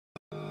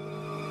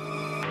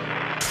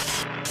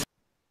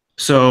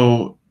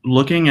So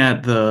looking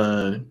at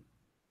the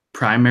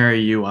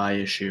primary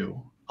UI issue,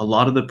 a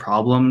lot of the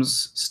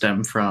problems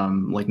stem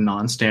from like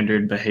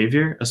non-standard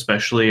behavior,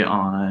 especially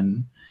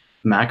on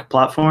Mac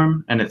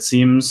platform. And it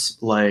seems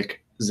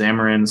like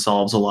Xamarin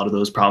solves a lot of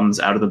those problems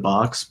out of the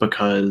box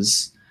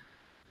because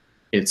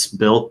it's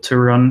built to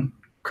run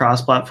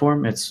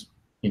cross-platform. It's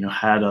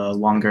had a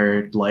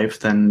longer life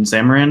than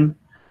Xamarin.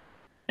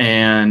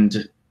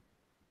 And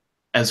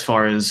as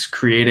far as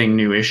creating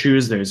new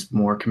issues, there's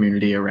more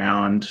community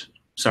around,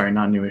 sorry,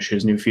 not new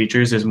issues, new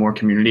features. There's more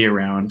community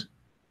around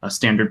a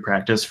standard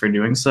practice for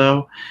doing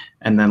so.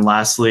 And then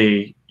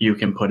lastly, you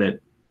can put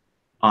it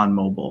on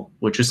mobile,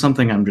 which is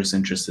something I'm just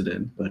interested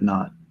in, but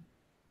not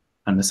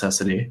a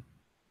necessity.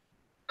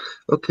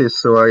 Okay,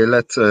 so I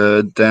let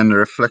Dan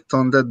reflect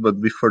on that, but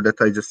before that,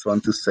 I just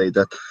want to say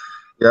that,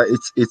 yeah,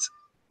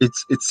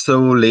 it's so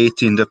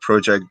late in the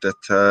project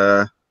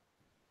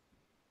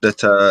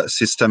that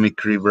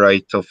systemic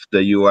rewrite of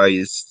the UI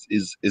is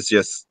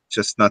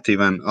just not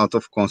even out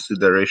of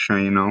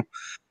consideration, you know.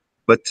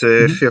 But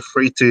feel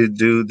free to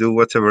do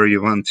whatever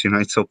you want, you know.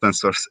 It's open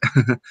source.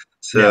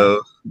 So yeah.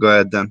 Go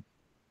ahead, Dan.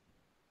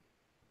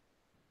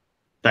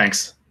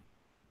 Thanks.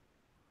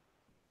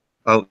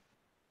 I'll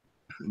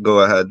go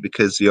ahead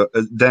because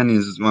Dan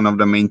is one of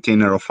the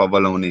maintainer of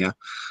Avalonia,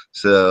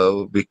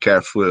 so be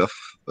careful of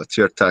what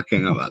you're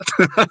talking about.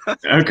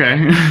 Okay.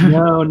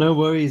 No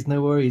worries,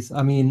 no worries.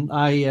 I mean,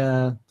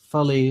 I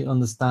fully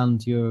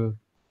understand your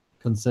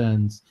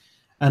concerns,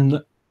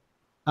 and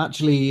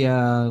actually,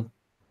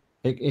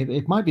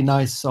 it might be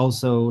nice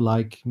also.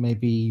 Like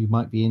maybe you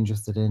might be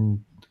interested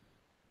in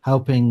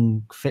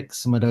helping fix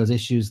some of those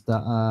issues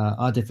that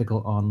are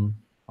difficult on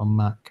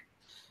Mac,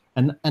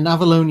 and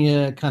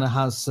Avalonia kind of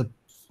has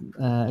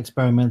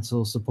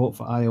experimental support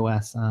for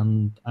iOS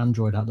and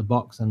Android out the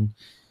box, and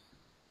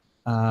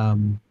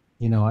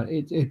you know,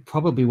 it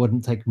probably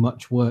wouldn't take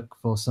much work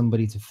for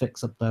somebody to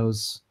fix up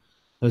those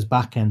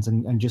backends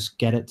and just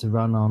get it to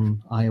run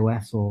on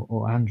iOS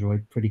or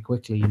Android pretty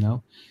quickly, you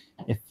know.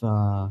 If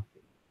but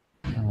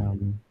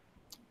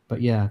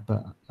yeah,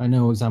 but I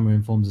know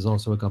Xamarin Forms is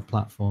also a good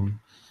platform.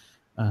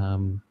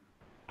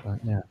 But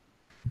yeah.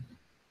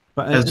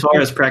 But as far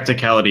as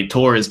practicality,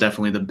 Tor is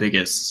definitely the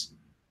biggest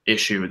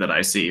issue that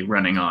I see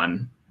running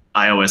on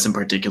iOS in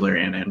particular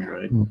and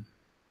Android.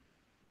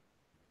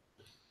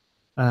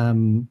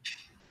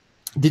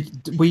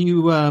 Were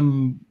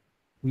you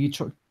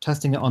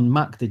testing it on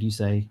Mac? Did you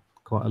say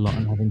quite a lot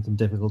and having some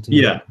difficulty?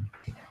 Yeah.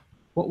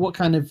 What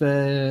kind of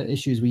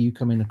issues were you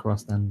coming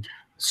across then?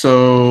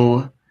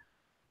 So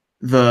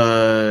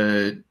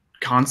the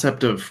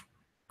concept of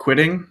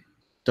quitting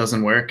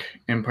doesn't work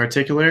in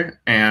particular,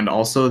 and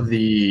also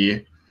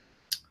I'm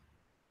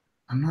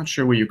not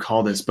sure what you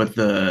call this, but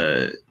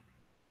the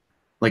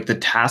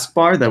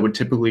taskbar that would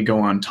typically go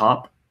on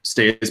top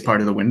stays part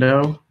of the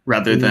window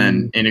rather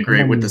than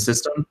integrate with the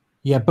system.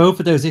 Yeah, both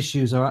of those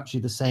issues are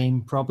actually the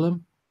same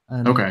problem.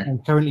 And okay. I'm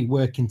currently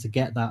working to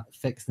get that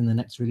fixed in the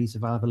next release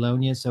of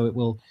Avalonia, so it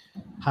will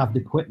have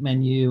the quit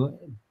menu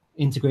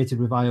integrated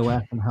with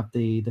iOS and have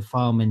the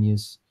file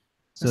menus.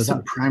 So that's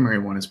the primary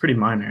one. It's pretty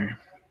minor.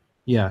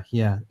 Yeah.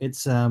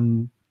 It's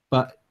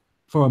but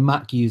for a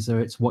Mac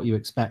user, it's what you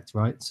expect,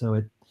 right?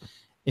 So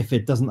if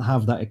it doesn't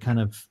have that,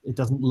 it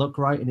doesn't look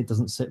right and it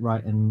doesn't sit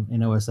right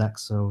in OS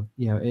X. So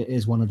yeah, it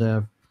is one of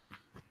the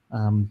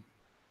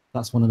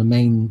that's one of the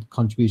main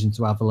contributions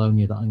to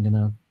Avalonia that I'm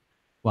gonna.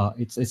 Well,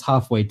 it's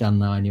halfway done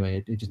now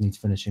anyway. It just needs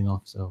finishing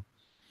off. So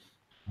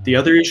the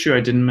other issue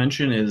I didn't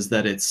mention is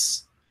that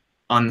it's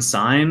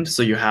unsigned,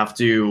 so you have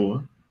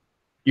to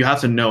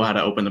know how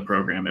to open the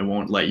program. It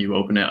won't let you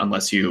open it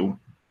unless you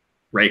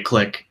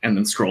right-click and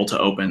then scroll to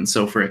open.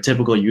 So for a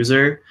typical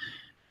user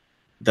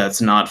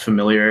that's not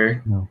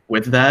familiar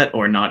with that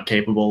or not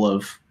capable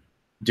of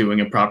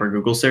doing a proper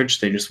Google search,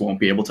 they just won't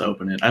be able to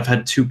open it. I've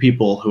had 2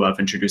 people who I've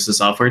introduced the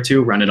software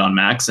to run it on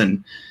Macs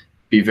and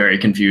be very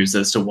confused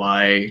as to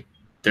why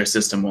their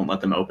system won't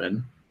let them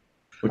open,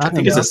 which I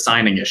think is a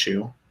signing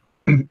issue.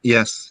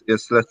 Yes,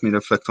 let me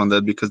reflect on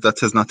that because that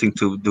has nothing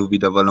to do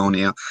with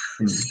Avalonia.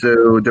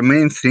 So the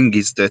main thing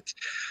is that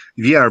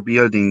we are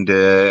building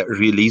the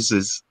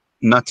releases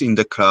not in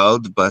the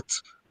cloud, but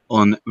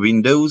on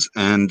Windows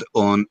and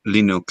on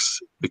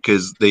Linux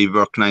because they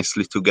work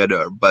nicely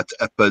together, but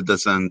Apple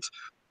doesn't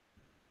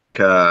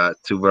to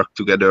work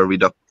together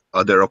with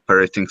other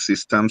operating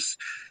systems.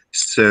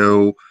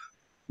 So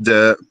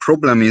the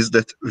problem is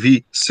that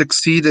we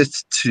succeeded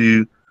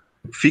to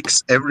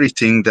fix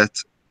everything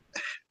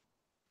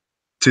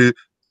to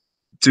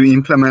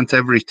implement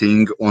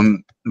everything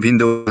on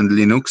Windows and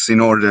Linux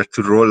in order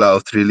to roll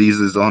out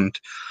releases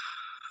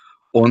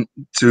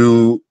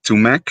to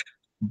Mac,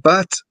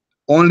 but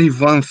only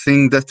one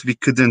thing that we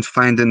couldn't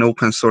find an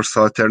open source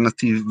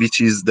alternative,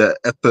 which is the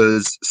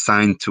Apple's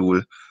sign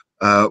tool,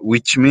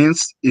 which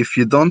means if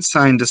you don't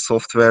sign the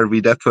software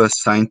with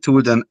Apple's sign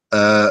tool, then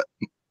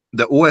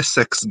the OS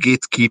X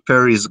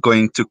gatekeeper is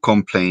going to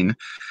complain.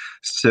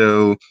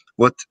 So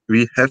what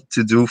we have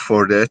to do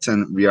for that, and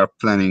we are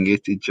planning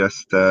it, it's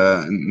just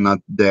not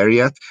there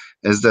yet,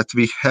 is that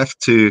we have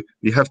to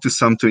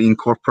some to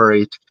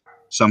incorporate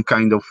some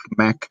kind of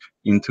Mac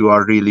into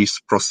our release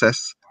process.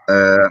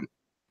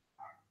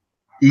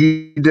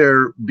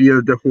 Either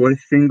build the whole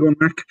thing on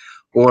Mac,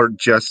 or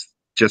just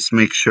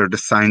make sure the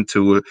sign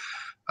tool,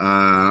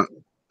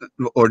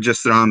 or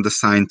just run the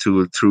sign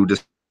tool through the.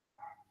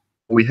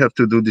 We have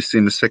to do this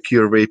in a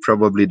secure way.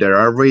 Probably there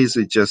are ways.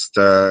 It just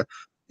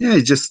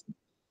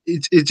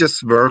it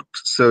just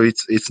works. So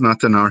it's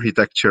not an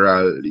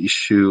architectural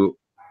issue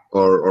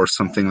or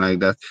something like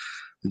that.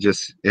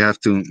 Just you have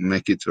to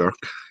make it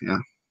work.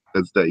 Yeah,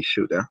 that's the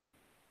issue there.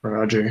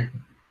 Roger.